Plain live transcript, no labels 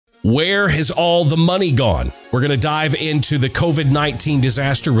Where has all the money gone? We're going to dive into the COVID-19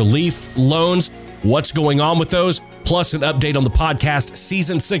 disaster relief loans, what's going on with those, plus an update on the podcast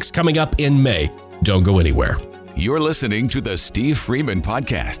Season 6 coming up in May. Don't go anywhere. You're listening to the Steve Freeman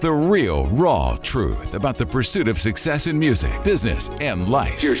Podcast, the real, raw truth about the pursuit of success in music, business, and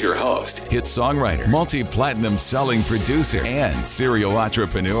life. Here's your host, hit songwriter, multi-platinum selling producer, and serial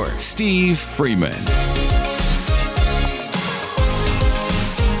entrepreneur, Steve Freeman.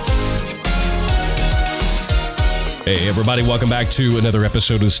 Hey, everybody, welcome back to another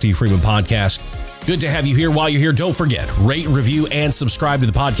episode of the Steve Freeman Podcast. Good to have you here. While you're here, don't forget, rate, review, and subscribe to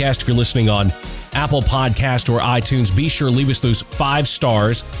the podcast. If you're listening on Apple Podcast or iTunes, be sure to leave us those 5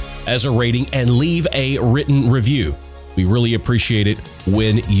 stars as a rating and leave a written review. We really appreciate it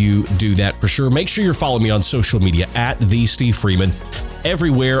when you do that for sure. Make sure you're following me on social media at The Steve Freeman,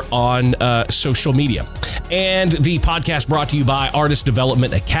 everywhere on social media. And the podcast brought to you by Artist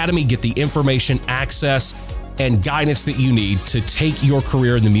Development Academy. Get the information, access, and guidance that you need to take your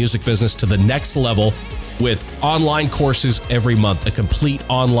career in the music business to the next level with online courses every month, a complete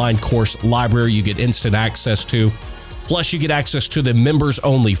online course library you get instant access to. Plus, you get access to the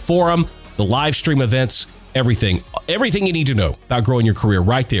members-only forum, the live stream events, everything you need to know about growing your career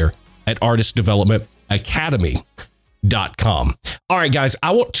right there at artistdevelopmentacademy.com. All right, guys,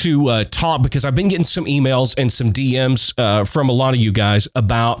 I want to talk because I've been getting some emails and some DMs from a lot of you guys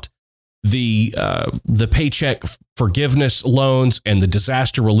about the paycheck forgiveness loans and the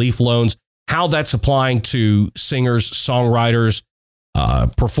disaster relief loans, how that's applying to singers, songwriters,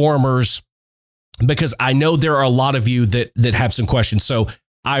 performers, because I know there are a lot of you that have some questions. So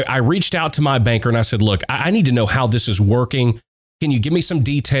I reached out to my banker and I said, look, I need to know how this is working. Can you give me some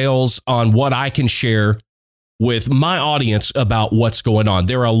details on what I can share with my audience about what's going on?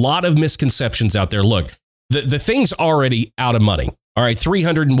 There are a lot of misconceptions out there. Look, the thing's already out of money. All right,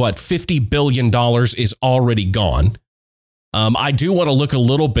 $350 billion is already gone. I do want to look a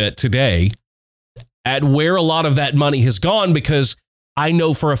little bit today at where a lot of that money has gone, because I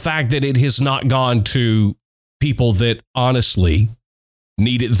know for a fact that it has not gone to people that honestly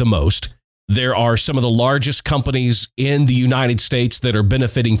need it the most. There are some of the largest companies in the United States that are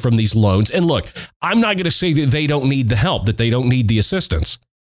benefiting from these loans. And look, I'm not going to say that they don't need the help, that they don't need the assistance.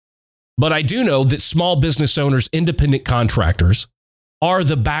 But I do know that small business owners, independent contractors, are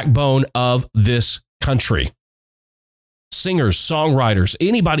the backbone of this country. Singers, songwriters,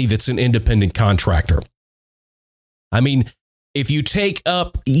 anybody that's an independent contractor. I mean, if you take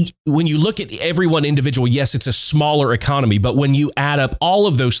up, when you look at everyone individual, yes, it's a smaller economy, but when you add up all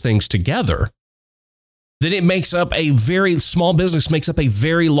of those things together, then it makes up a very small business, makes up a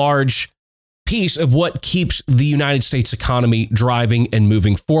very large piece of what keeps the United States economy driving and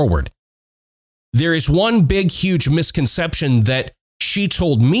moving forward. There is one big, huge misconception that she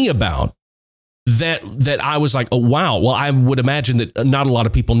told me about that I was like, oh, wow. Well, I would imagine that not a lot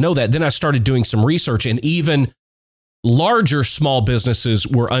of people know that. Then I started doing some research, and even larger small businesses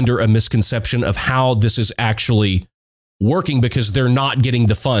were under a misconception of how this is actually working because they're not getting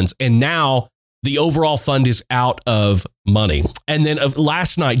the funds. And now the overall fund is out of money. And then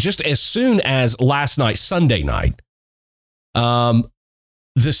last night, just as soon as last night, Sunday night,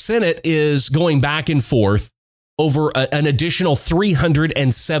 the Senate is going back and forth over an additional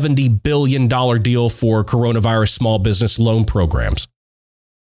 $370 billion deal for coronavirus small business loan programs.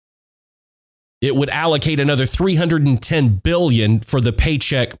 It would allocate another $310 billion for the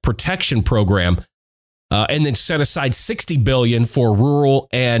Paycheck Protection Program, and then set aside $60 billion for rural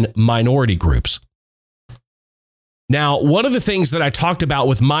and minority groups. Now, one of the things that I talked about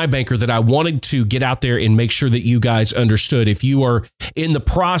with my banker that I wanted to get out there and make sure that you guys understood, if you are in the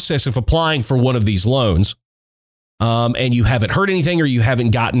process of applying for one of these loans, and you haven't heard anything, or you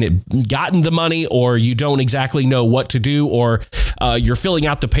haven't gotten the money, or you don't exactly know what to do, or you're filling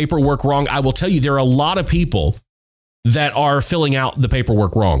out the paperwork wrong, I will tell you there are a lot of people that are filling out the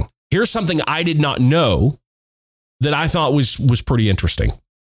paperwork wrong. Here's something I did not know that I thought was pretty interesting.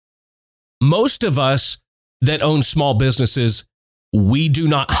 Most of us that own small businesses, we do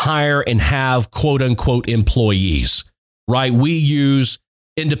not hire and have quote unquote employees, right? We use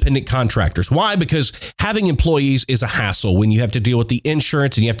independent contractors. Why? Because having employees is a hassle when you have to deal with the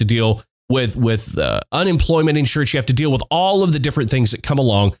insurance, and you have to deal with unemployment insurance. You have to deal with all of the different things that come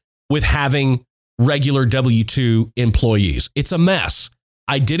along with having regular W-2 employees. It's a mess.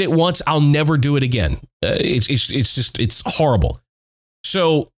 I did it once. I'll never do it again. It's horrible.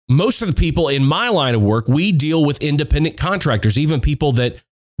 So most of the people in my line of work, we deal with independent contractors, even people that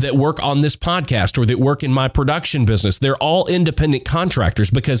work on this podcast or that work in my production business. They're all independent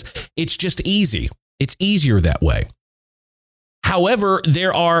contractors because it's just easy. It's easier that way. However,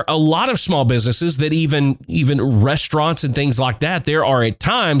 there are a lot of small businesses that even restaurants and things like that, there are at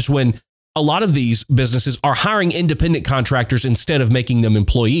times when a lot of these businesses are hiring independent contractors instead of making them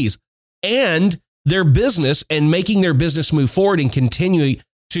employees. And their business and making their business move forward and continue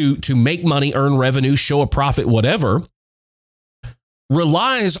to make money, earn revenue, show a profit, whatever,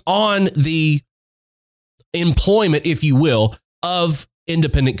 relies on the employment, if you will, of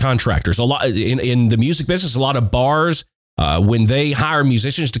independent contractors. A lot in the music business, a lot of bars, when they hire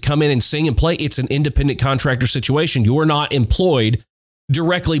musicians to come in and sing and play, it's an independent contractor situation. You're not employed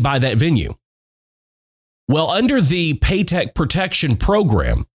directly by that venue. Well, under the Paycheck Protection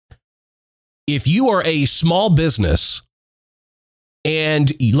Program, if you are a small business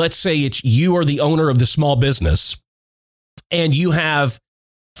and let's say it's you are the owner of the small business and you have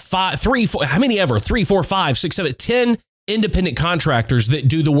 10 independent contractors that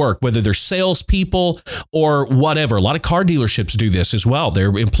do the work, whether they're salespeople or whatever. A lot of car dealerships do this as well. Their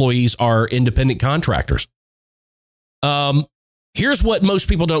employees are independent contractors. Here's what most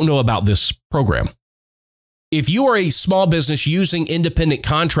people don't know about this program. If you are a small business using independent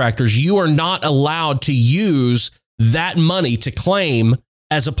contractors, you are not allowed to use that money to claim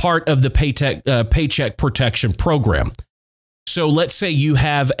as a part of the Paycheck Protection Program. So let's say you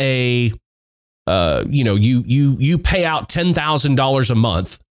have you pay out $10,000 a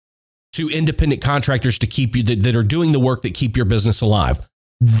month to independent contractors to keep you that are doing the work that keep your business alive.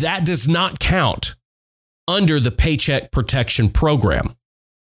 That does not count under the Paycheck Protection Program.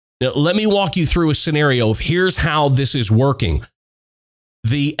 Now, let me walk you through a scenario of here's how this is working.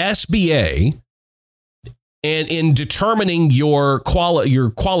 The SBA, and in determining your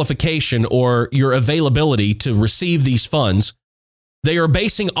qualification or your availability to receive these funds, they are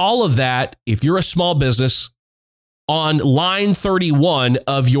basing all of that, if you're a small business, on line 31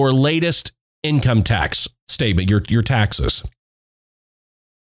 of your latest income tax statement, your taxes.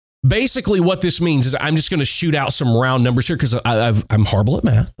 Basically, what this means is I'm just going to shoot out some round numbers here because I'm horrible at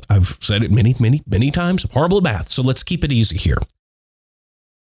math. I've said it many, many, many times. I'm horrible at math. So let's keep it easy here.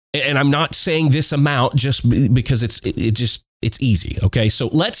 And I'm not saying this amount just because it's easy. Okay. So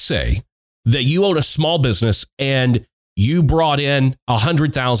let's say that you own a small business and you brought in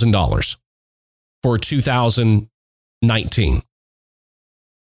 $100,000 for 2019.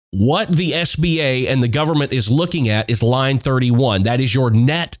 What the SBA and the government is looking at is line 31. That is your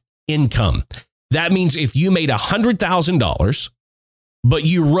net income. That means if you made $100,000, but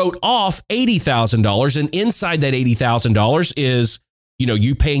you wrote off $80,000, and inside that $80,000 is,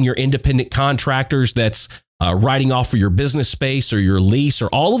 you paying your independent contractors, that's writing off for your business space or your lease or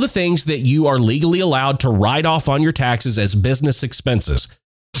all of the things that you are legally allowed to write off on your taxes as business expenses.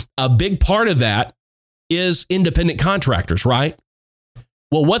 A big part of that is independent contractors, right?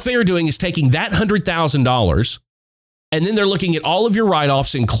 Well, what they are doing is taking that $100,000 and then they're looking at all of your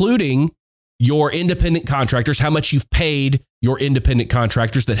write-offs, including your independent contractors, how much you've paid your independent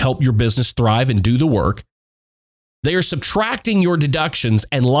contractors that help your business thrive and do the work. They are subtracting your deductions,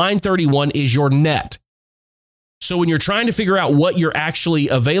 and line 31 is your net. So when you're trying to figure out what you're actually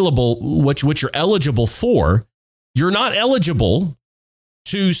available, what you're eligible for, you're not eligible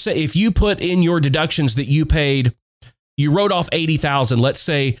to say, if you put in your deductions that you paid, you wrote off $80,000, let's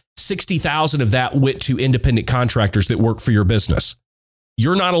say $60,000 of that went to independent contractors that work for your business.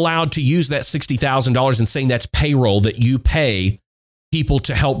 You're not allowed to use that $60,000 and saying that's payroll that you pay people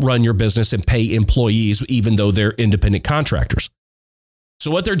to help run your business and pay employees, even though they're independent contractors.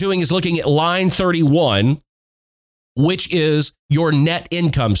 So what they're doing is looking at line 31, which is your net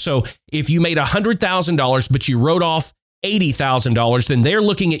income. So if you made $100,000, but you wrote off $80,000, then they're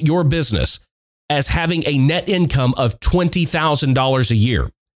looking at your business as having a net income of $20,000 a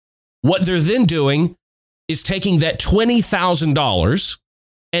year. What they're then doing is taking that $20,000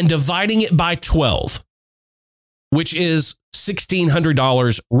 and dividing it by 12, which is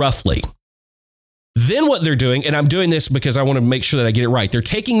 $1,600 roughly. Then what they're doing, and I'm doing this because I want to make sure that I get it right, they're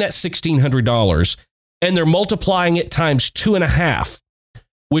taking that $1,600 and they're multiplying it times 2.5,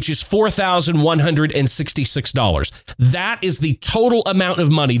 which is $4,166. That is the total amount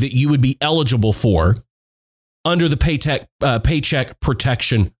of money that you would be eligible for under the Paycheck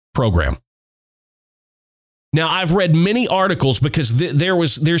Protection Program. Now, I've read many articles because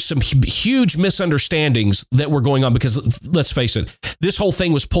there's some huge misunderstandings that were going on because, let's face it, this whole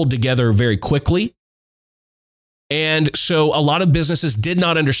thing was pulled together very quickly. And so a lot of businesses did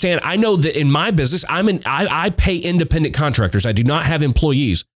not understand. I know that in my business, I pay independent contractors. I do not have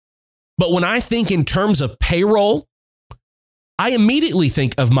employees. But when I think in terms of payroll, I immediately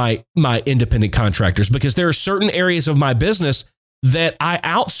think of my independent contractors because there are certain areas of my business that I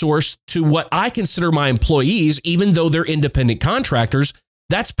outsource to what I consider my employees, even though they're independent contractors.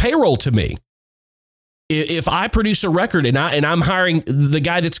 That's payroll to me. If I produce a record and I'm hiring the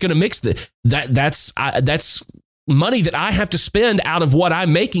guy that's going to mix that's money that I have to spend out of what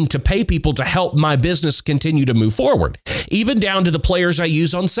I'm making to pay people to help my business continue to move forward, even down to the players I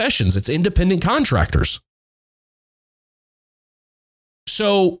use on sessions. It's independent contractors.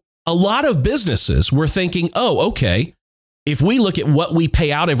 So a lot of businesses were thinking, oh, okay, if we look at what we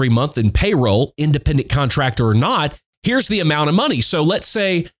pay out every month in payroll, independent contractor or not, here's the amount of money. So let's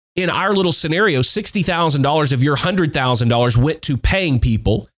say in our little scenario, $60,000 of your $100,000 went to paying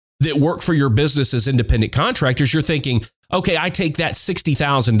people that work for your business as independent contractors. You're thinking, okay, I take that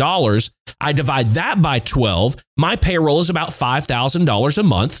 $60,000, I divide that by 12. My payroll is about $5,000 a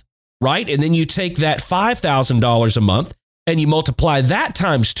month, right? And then you take that $5,000 a month and you multiply that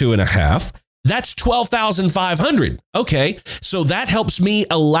times 2.5. That's $12,500. Okay, so that helps me,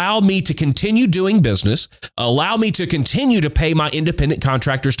 allow me to continue doing business, allow me to continue to pay my independent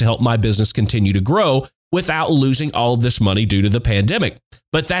contractors to help my business continue to grow without losing all of this money due to the pandemic.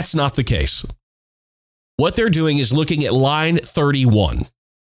 But that's not the case. What they're doing is looking at line 31.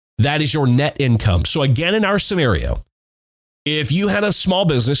 That is your net income. So again, in our scenario, if you had a small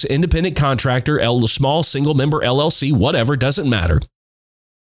business, independent contractor, small single member LLC, whatever, doesn't matter.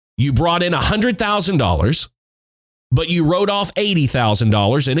 You brought in $100,000, but you wrote off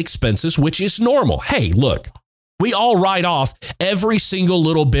 $80,000 in expenses, which is normal. Hey, look, we all write off every single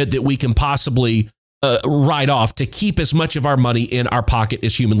little bit that we can possibly write off to keep as much of our money in our pocket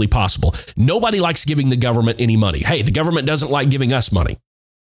as humanly possible. Nobody likes giving the government any money. Hey, the government doesn't like giving us money.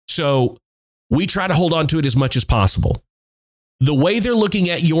 So we try to hold on to it as much as possible. The way they're looking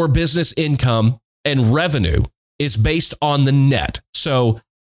at your business income and revenue is based on the net. So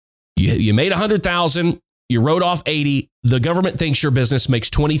you made $100,000, you wrote off $80,000. The government thinks your business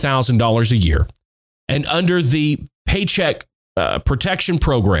makes $20,000 a year. And under the Paycheck Protection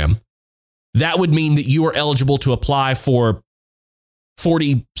Program, that would mean that you are eligible to apply for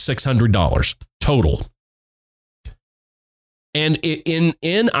 $4,600 total. And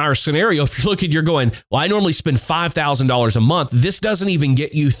in our scenario, if you look at, you're going, well, I normally spend $5,000 a month. This doesn't even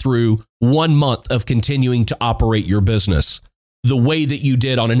get you through 1 month of continuing to operate your business the way that you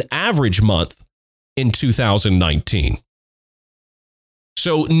did on an average month in 2019.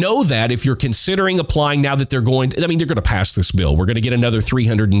 So know that if you're considering applying now that they're going to pass this bill. We're going to get another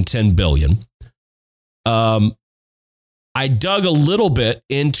 $310 billion. I dug a little bit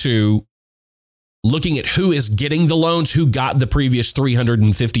into looking at who is getting the loans, who got the previous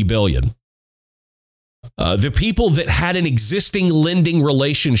 $350 billion. The people that had an existing lending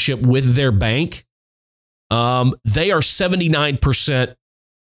relationship with their bank, they are 79%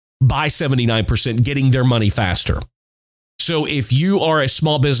 by 79% getting their money faster. So if you are a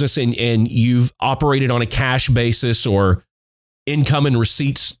small business and you've operated on a cash basis or income and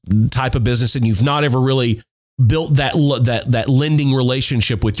receipts type of business, and you've not ever really built that lending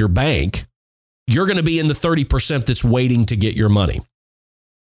relationship with your bank, you're going to be in the 30% that's waiting to get your money.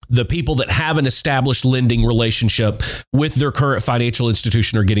 The people that have an established lending relationship with their current financial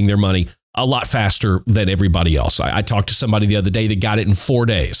institution are getting their money a lot faster than everybody else. I talked to somebody the other day that got it in 4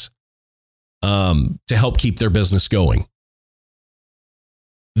 days to help keep their business going.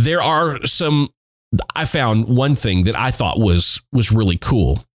 There are I found one thing that I thought was really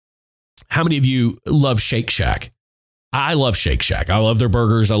cool. How many of you love Shake Shack? I love Shake Shack. I love their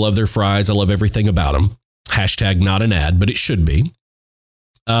burgers. I love their fries. I love everything about them. Hashtag not an ad, but it should be.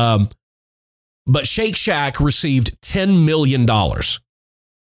 But Shake Shack received $10 million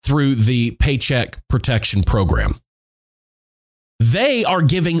through the Paycheck Protection Program. They are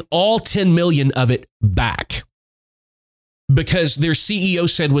giving all 10 million of it back because their CEO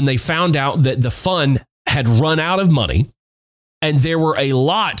said when they found out that the fund had run out of money and there were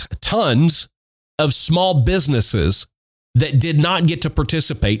tons of small businesses that did not get to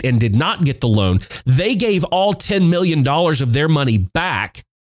participate and did not get the loan, they gave all $10 million of their money back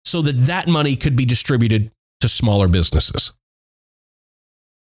so that money could be distributed to smaller businesses.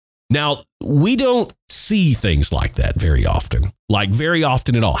 Now, we don't see things like that very often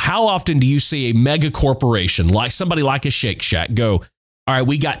at all. How often do you see a mega corporation like somebody like a Shake Shack go, all right,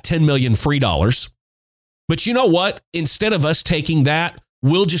 we got 10 million free dollars, but you know what? Instead of us taking that,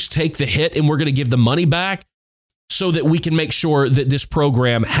 we'll just take the hit and we're going to give the money back so that we can make sure that this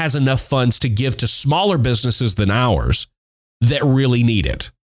program has enough funds to give to smaller businesses than ours that really need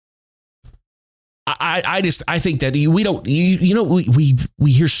it. I think that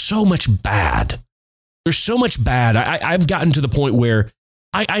we hear so much bad. There's so much bad. I've gotten to the point where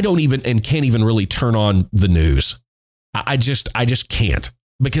I don't even and can't even really turn on the news I just can't,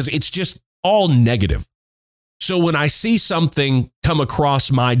 because it's just all negative. So when I see something come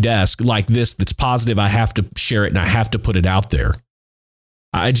across my desk like this that's positive, I have to share it and I have to put it out there.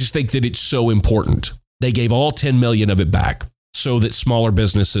 I just think that it's so important. They gave all 10 million of it back so that smaller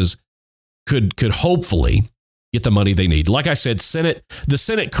businesses could hopefully get the money they need. Like I said, the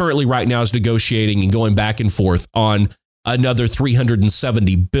Senate currently right now is negotiating and going back and forth on another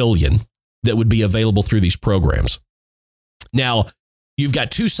 $370 billion that would be available through these programs. Now, you've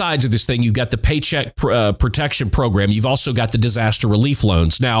got two sides of this thing. You've got the Paycheck Protection Program. You've also got the disaster relief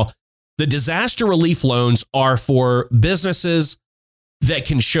loans. Now, the disaster relief loans are for businesses that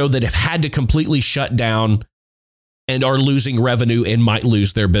can show that have had to completely shut down and are losing revenue and might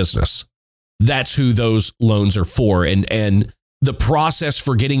lose their business. That's who those loans are for. And the process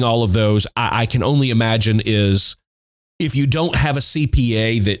for getting all of those, I can only imagine, is if you don't have a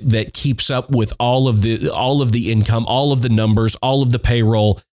CPA that keeps up with all of the income, all of the numbers, all of the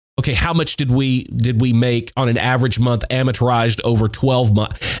payroll. Okay, how much did we make on an average month amortized over 12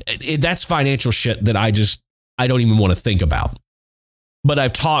 months? That's financial shit that I don't even want to think about.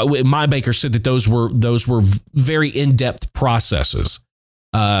 But my banker said that those were very in-depth processes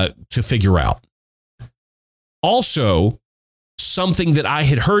to figure out. Also, something that I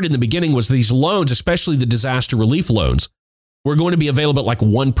had heard in the beginning was these loans, especially the disaster relief loans, were going to be available at like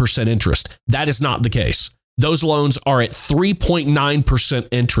 1% interest. That is not the case. Those loans are at 3.9%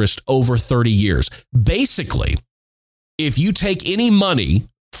 interest over 30 years. Basically, if you take any money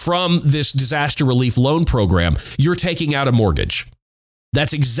from this disaster relief loan program, you're taking out a mortgage.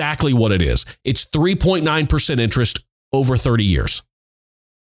 That's exactly what it is. It's 3.9% interest over 30 years.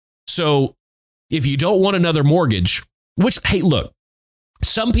 So if you don't want another mortgage, which, hey, look,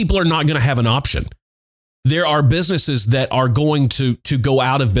 some people are not going to have an option. There are businesses that are going to go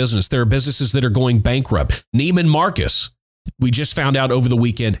out of business. There are businesses that are going bankrupt. Neiman Marcus, we just found out over the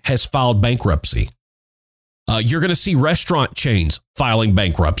weekend, has filed bankruptcy. You're going to see restaurant chains filing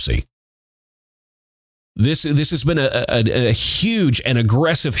bankruptcy. This has been a huge and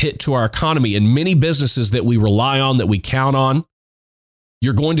aggressive hit to our economy, and many businesses that we rely on, that we count on.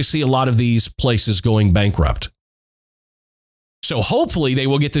 You're going to see a lot of these places going bankrupt. So hopefully they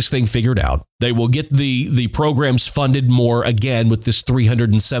will get this thing figured out. They will get the programs funded more again with this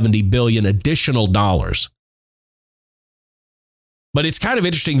 $370 billion additional dollars. But it's kind of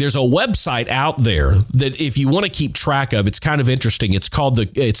interesting. There's a website out there that if you want to keep track of, it's kind of interesting. It's called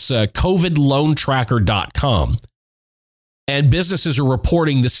covidloantracker.com. And businesses are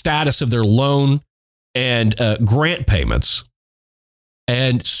reporting the status of their loan and grant payments.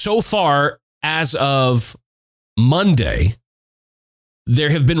 And so far, as of Monday,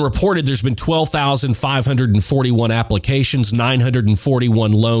 there's been 12,541 applications,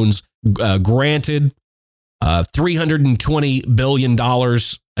 941 loans granted, $320 billion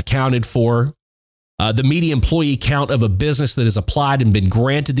accounted for. The median employee count of a business that has applied and been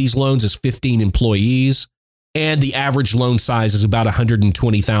granted these loans is 15 employees. And the average loan size is about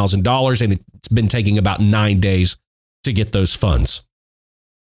 $120,000. And it's been taking about 9 days to get those funds.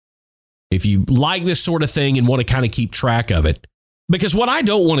 If you like this sort of thing and want to kind of keep track of it, because what I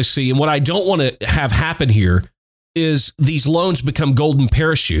don't want to see and what I don't want to have happen here is these loans become golden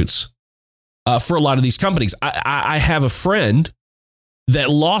parachutes for a lot of these companies. I have a friend that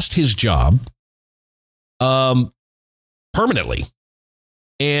lost his job permanently.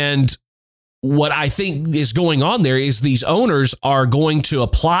 And what I think is going on there is these owners are going to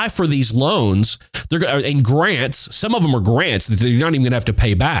apply for these loans and grants. Some of them are grants that they're not even going to have to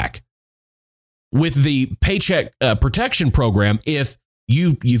pay back. With the Paycheck Protection Program, if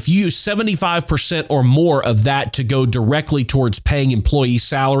you use 75% or more of that to go directly towards paying employee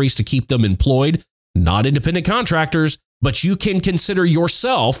salaries to keep them employed, not independent contractors, but you can consider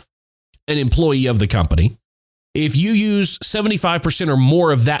yourself an employee of the company. If you use 75% or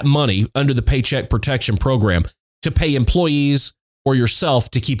more of that money under the Paycheck Protection Program to pay employees or yourself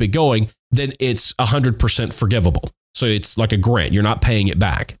to keep it going, then it's 100% forgivable. So it's like a grant. You're not paying it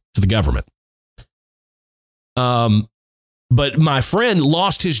back to the government. But my friend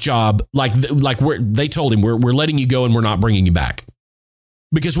lost his job. They told him, we're letting you go and we're not bringing you back.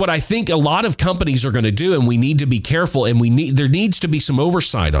 Because what I think a lot of companies are going to do, and we need to be careful, and there needs to be some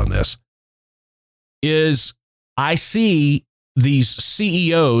oversight on this, is I see these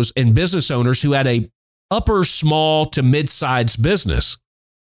CEOs and business owners who had a upper small to mid-sized business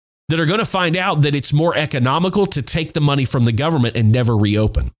that are going to find out that it's more economical to take the money from the government and never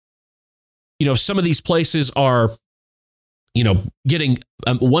reopen. You know, some of these places are, getting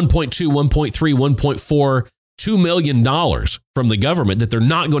 1.2, 1.3, 1.4, $2 million from the government that they're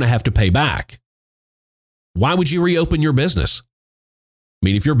not going to have to pay back. Why would you reopen your business? I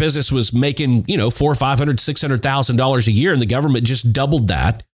mean, if your business was making, $400,000, $500,000, $600,000 a year and the government just doubled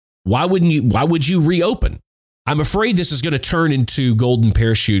that, why would you reopen? I'm afraid this is going to turn into golden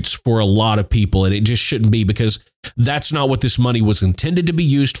parachutes for a lot of people, and it just shouldn't be, because that's not what this money was intended to be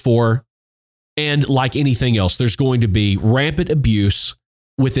used for. And like anything else, there's going to be rampant abuse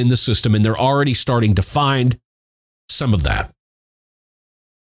within the system, and they're already starting to find some of that.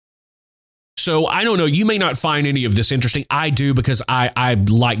 So I don't know, you may not find any of this interesting. I do, because I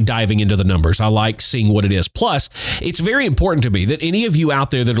like diving into the numbers. I like seeing what it is. Plus, it's very important to me that any of you out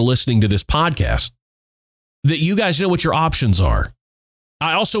there that are listening to this podcast, that you guys know what your options are.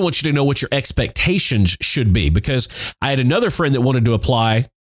 I also want you to know what your expectations should be, because I had another friend that wanted to apply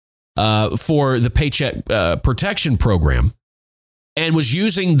for the Paycheck Protection Program and was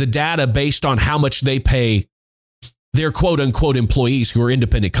using the data based on how much they pay their quote unquote employees who are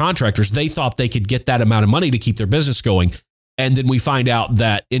independent contractors. They thought they could get that amount of money to keep their business going. And then we find out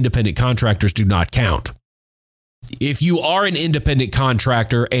that independent contractors do not count. If you are an independent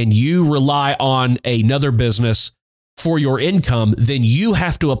contractor and you rely on another business for your income, then you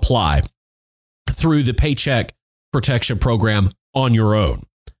have to apply through the Paycheck Protection Program on your own.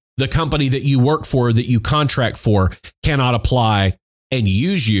 The company that you work for, that you contract for, cannot apply and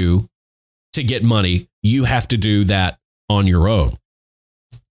use you to get money. You have to do that on your own.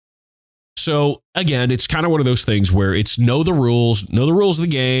 So again, it's kind of one of those things where it's know the rules of the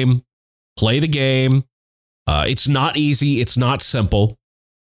game, play the game. It's not easy. It's not simple.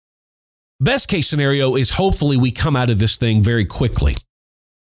 Best case scenario is hopefully we come out of this thing very quickly.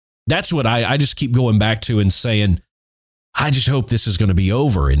 That's what I just keep going back to and saying, I just hope this is going to be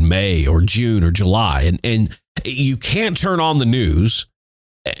over in May or June or July. And you can't turn on the news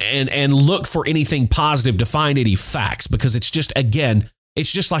and look for anything positive to find any facts, because it's just, again,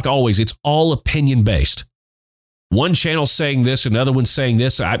 it's just like always, it's all opinion based. One channel saying this, another one saying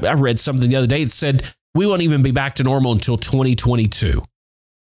this. I read something the other day that said we won't even be back to normal until 2022.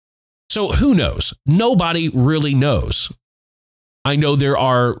 So who knows? Nobody really knows. I know there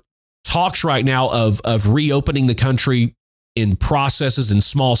are talks right now of reopening the country in processes and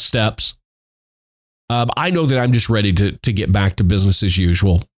small steps. I know that I'm just ready to get back to business as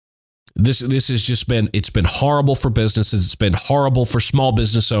usual. This has just been, it's been horrible for businesses. It's been horrible for small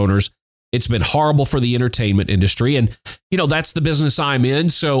business owners. It's been horrible for the entertainment industry. And, that's the business I'm in.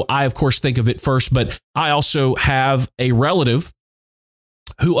 So I, of course, think of it first. But I also have a relative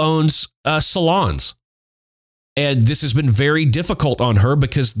who owns salons. And this has been very difficult on her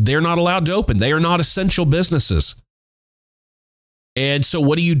because they're not allowed to open. They are not essential businesses. And so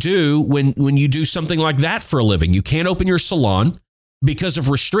what do you do when you do something like that for a living? You can't open your salon because of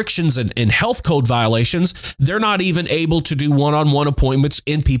restrictions and health code violations. They're not even able to do one-on-one appointments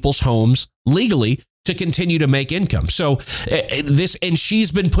in people's homes legally to continue to make income. So and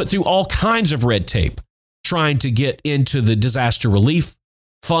she's been put through all kinds of red tape trying to get into the disaster relief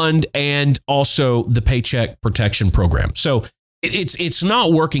fund and also the Paycheck Protection Program. So it's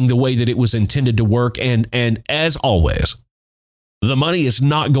not working the way that it was intended to work. And as always, the money is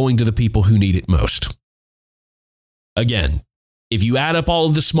not going to the people who need it most. Again, if you add up all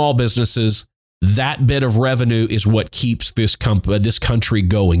of the small businesses, that bit of revenue is what keeps this country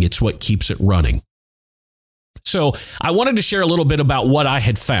going. It's what keeps it running. So I wanted to share a little bit about what I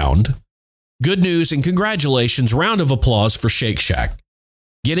had found. Good news and congratulations, round of applause for Shake Shack.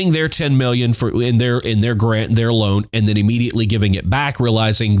 Getting their $10 million in their grant, their loan, and then immediately giving it back,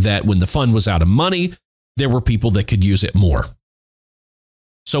 realizing that when the fund was out of money, there were people that could use it more.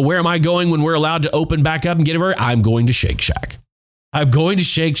 So where am I going when we're allowed to open back up and get it? I'm going to Shake Shack. I'm going to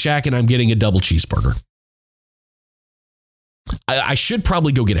Shake Shack and I'm getting a double cheeseburger. I should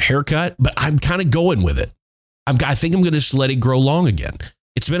probably go get a haircut, but I'm kind of going with it. I think I'm going to just let it grow long again.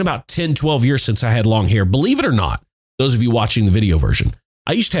 It's been about 10, 12 years since I had long hair. Believe it or not, those of you watching the video version,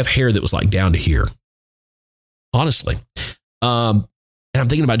 I used to have hair that was like down to here. Honestly. And I'm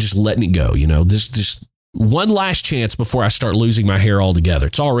thinking about just letting it go. This just one last chance before I start losing my hair altogether.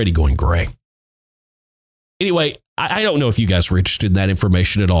 It's already going gray. Anyway, I don't know if you guys were interested in that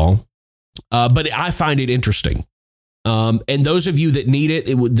information at all, but I find it interesting. And those of you that need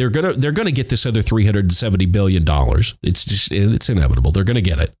it, they're gonna get this other $370 billion. It's inevitable. They're gonna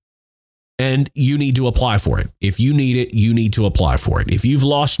get it, and you need to apply for it. If you need it, you need to apply for it. If you've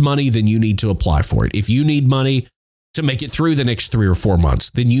lost money, then you need to apply for it. If you need money to make it through the next 3 or 4 months,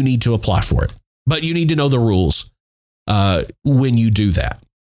 then you need to apply for it. But you need to know the rules when you do that.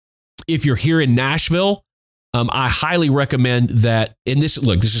 If you're here in Nashville, I highly recommend that. And this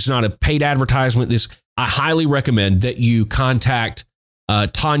is not a paid advertisement. I highly recommend that you contact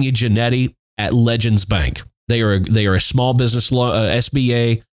Tanya Janetti at Legends Bank. They are a small business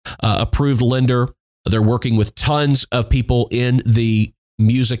SBA approved lender. They're working with tons of people in the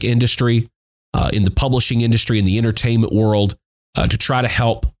music industry, in the publishing industry, in the entertainment world, to try to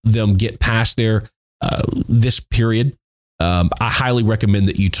help them get past this period. I highly recommend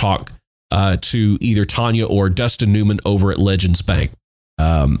that you talk to either Tanya or Dustin Newman over at Legends Bank.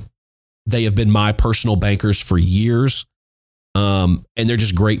 They have been my personal bankers for years, and they're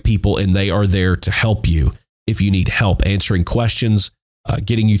just great people, and they are there to help you if you need help answering questions,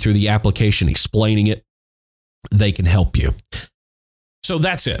 getting you through the application, explaining it. They can help you. So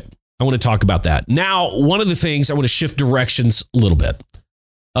that's it. I want to talk about that. Now, one of the things, I want to shift directions a little bit.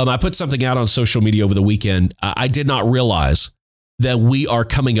 I put something out on social media over the weekend. I did not realize that we are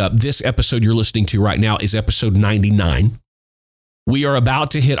coming up. This episode you're listening to right now is episode 99. We are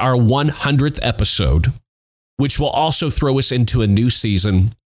about to hit our 100th episode, which will also throw us into a new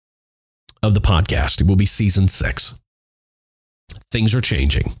season of the podcast. It will be season 6. Things are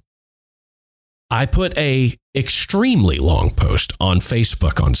changing. I put a extremely long post on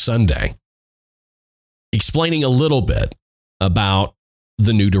Facebook on Sunday explaining a little bit about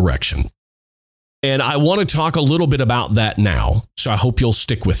the new direction. And I want to talk a little bit about that now, so I hope you'll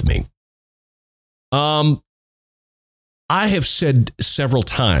stick with me. I have said several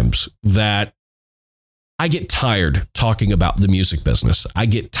times that I get tired talking about the music business. I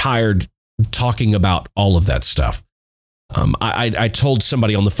get tired talking about all of that stuff. I told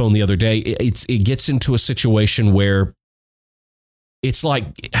somebody on the phone the other day, it gets into a situation where it's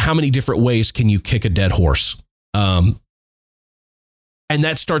like, how many different ways can you kick a dead horse? And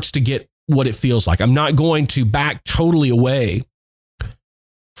that starts to get what it feels like. I'm not going to back totally away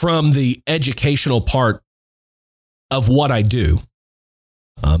from the educational part of what I do.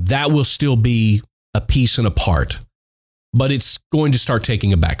 That will still be a piece and a part, but it's going to start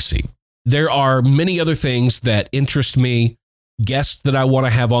taking a backseat. There are many other things that interest me, guests that I want to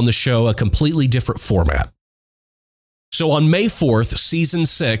have on the show, a completely different format. So on May 4th, season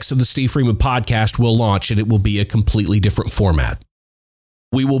 6 of the Steve Freeman podcast will launch, and it will be a completely different format.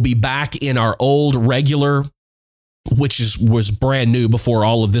 We will be back in our old regular, which was brand new before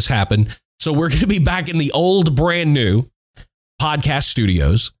all of this happened. So we're going to be back in the old, brand new podcast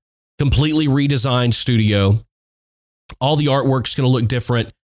studios, completely redesigned studio. All the artwork's going to look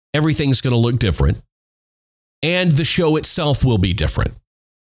different. Everything's going to look different. And the show itself will be different.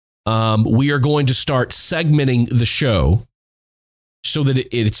 We are going to start segmenting the show so that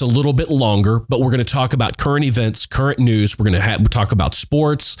it's a little bit longer, but we're going to talk about current events, current news. We're going to talk about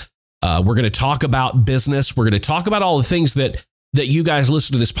sports. We're going to talk about business. We're going to talk about all the things that you guys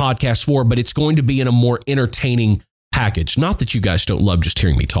listen to this podcast for, but it's going to be in a more entertaining package. Not that you guys don't love just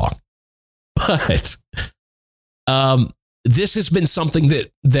hearing me talk, but this has been something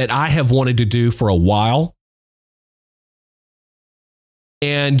that I have wanted to do for a while.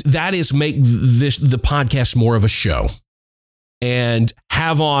 And that is make the podcast more of a show and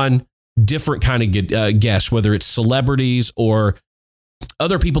have on different kind of guests, whether it's celebrities or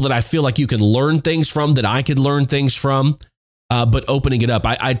other people that I feel like you can learn things from, that I could learn things from, but opening it up.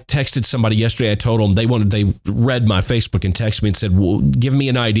 I texted somebody yesterday. I told them they read my Facebook and texted me and said, well, give me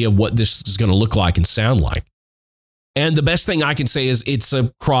an idea of what this is going to look like and sound like. And the best thing I can say is it's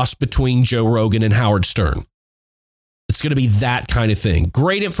a cross between Joe Rogan and Howard Stern. It's going to be that kind of thing.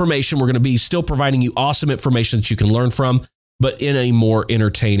 Great information. We're going to be still providing you awesome information that you can learn from, but in a more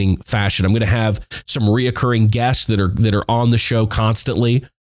entertaining fashion. I'm going to have some reoccurring guests that are on the show constantly,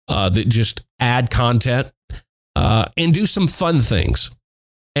 that just add content and do some fun things.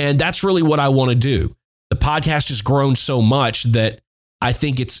 And that's really what I want to do. The podcast has grown so much that I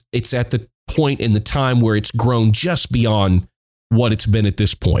think it's at the point in the time where it's grown just beyond what it's been at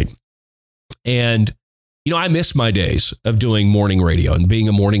this point. And I miss my days of doing morning radio and being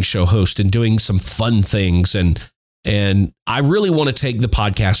a morning show host and doing some fun things. And I really want to take the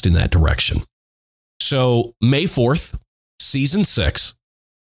podcast in that direction. So May 4th, season 6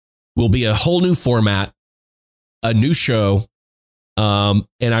 will be a whole new format, a new show. And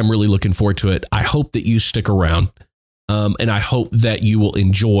I'm really looking forward to it. I hope that you stick around. And I hope that you will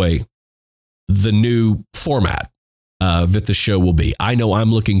enjoy the new format that the show will be. I know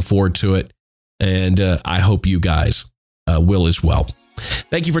I'm looking forward to it. And I hope you guys will as well.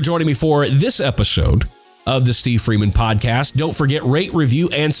 Thank you for joining me for this episode of the Steve Freeman Podcast. Don't forget, rate, review,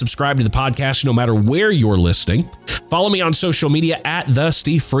 and subscribe to the podcast no matter where you're listening. Follow me on social media at The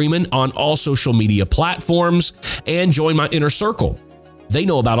Steve Freeman on all social media platforms, and join my inner circle. They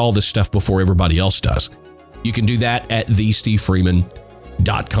know about all this stuff before everybody else does. You can do that at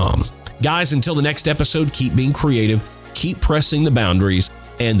thestevefreeman.com. Guys, until the next episode, keep being creative, keep pressing the boundaries,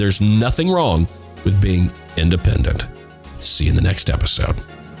 and there's nothing wrong with being independent. See you in the next episode.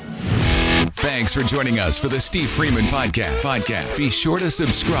 Thanks for joining us for the Steve Freeman Podcast. Be sure to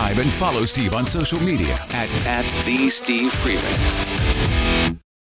subscribe and follow Steve on social media at the Steve Freeman.